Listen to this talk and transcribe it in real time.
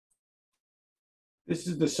This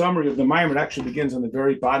is the summary of the Maimer. It actually begins on the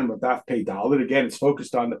very bottom of Daf Pei Dalet. Again, it's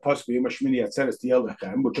focused on the Pasuk Yom HaShmini Atzeres Diel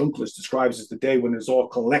Lechem, which Unclus describes as the day when it's all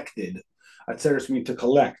collected. Atzeres means to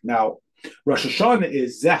collect. Now, Rosh Hashanah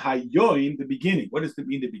is Zehayoim, the beginning. What does it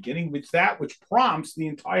mean, the beginning? It's that which prompts the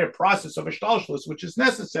entire process of Ashtalshlus, which is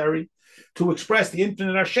necessary to express the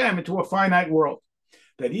infinite Hashem into a finite world.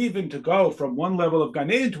 That even to go from one level of Gan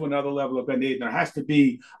Eden to another level of Gan Eden, there has to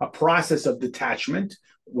be a process of detachment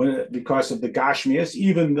because of the Gashmias,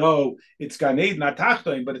 even though it's Gan Eden, not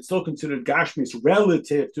Tachtoin, but it's still considered Gashmias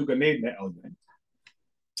relative to Gan Eden Elyon.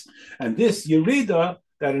 And this Yerida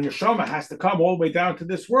that a neshama has to come all the way down to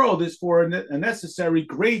this world is for a necessary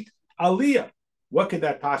great aliyah. What could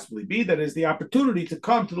that possibly be? That is the opportunity to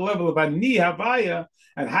come to the level of Ani Havaya.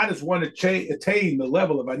 And how does one attain the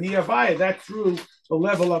level of Ani Havaya? That's through the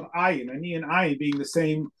level of Ayin, Ani and Ayin being the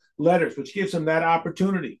same letters, which gives him that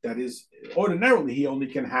opportunity. That is, ordinarily, he only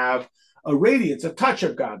can have a radiance, a touch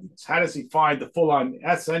of godliness. How does he find the full-on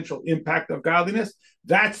essential impact of godliness?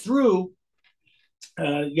 That's through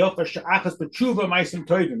Yochar Sha'achas B'tshuva Maisim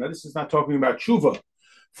Tovim. Now, this is not talking about tshuva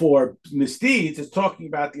for misdeeds. It's talking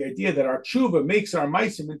about the idea that our tshuva makes our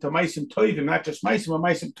maisim into maisim tovim, not just maisim, but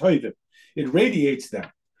maisim tovim. It radiates them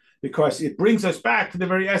because it brings us back to the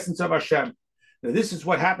very essence of Hashem. Now, this is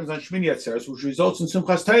what happens on Shmini Atzeres, which results in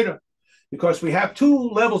Simchas Torah, because we have two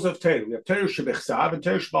levels of Torah. We have Torah Shebechsav and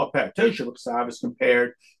Torah Shebal Peh. Torah Shebechsav is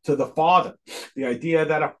compared to the father. The idea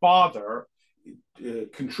that a father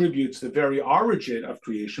contributes the very origin of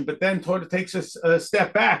creation, but then Torah takes us a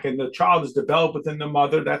step back, and the child is developed within the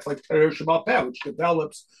mother. That's like Torah Shebal Peh, which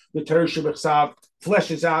develops the Torah Shebechsav,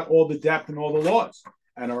 fleshes out all the depth and all the laws.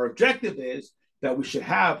 And our objective is that we should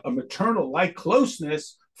have a maternal-like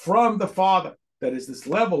closeness from the father. That is, this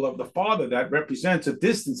level of the father that represents a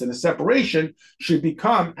distance and a separation should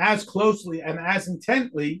become as closely and as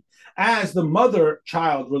intently as the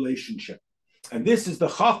mother-child relationship. And this is the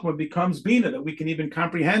Chachma becomes Bina, that we can even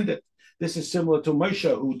comprehend it. This is similar to Moshe,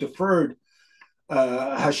 who deferred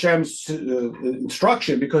Hashem's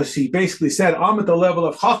instruction because he basically said, I'm at the level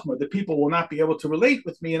of Chachma, the people will not be able to relate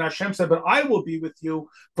with me. And Hashem said, but I will be with you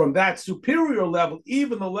from that superior level.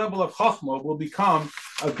 Even the level of Chachma will become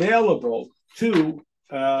available to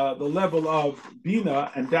the level of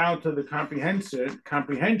Bina and down to the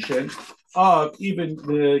comprehension of even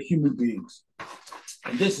the human beings.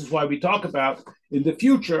 And this is why we talk about in the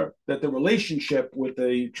future that the relationship with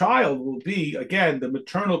the child will be, again, the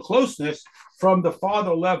maternal closeness from the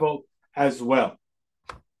father level as well.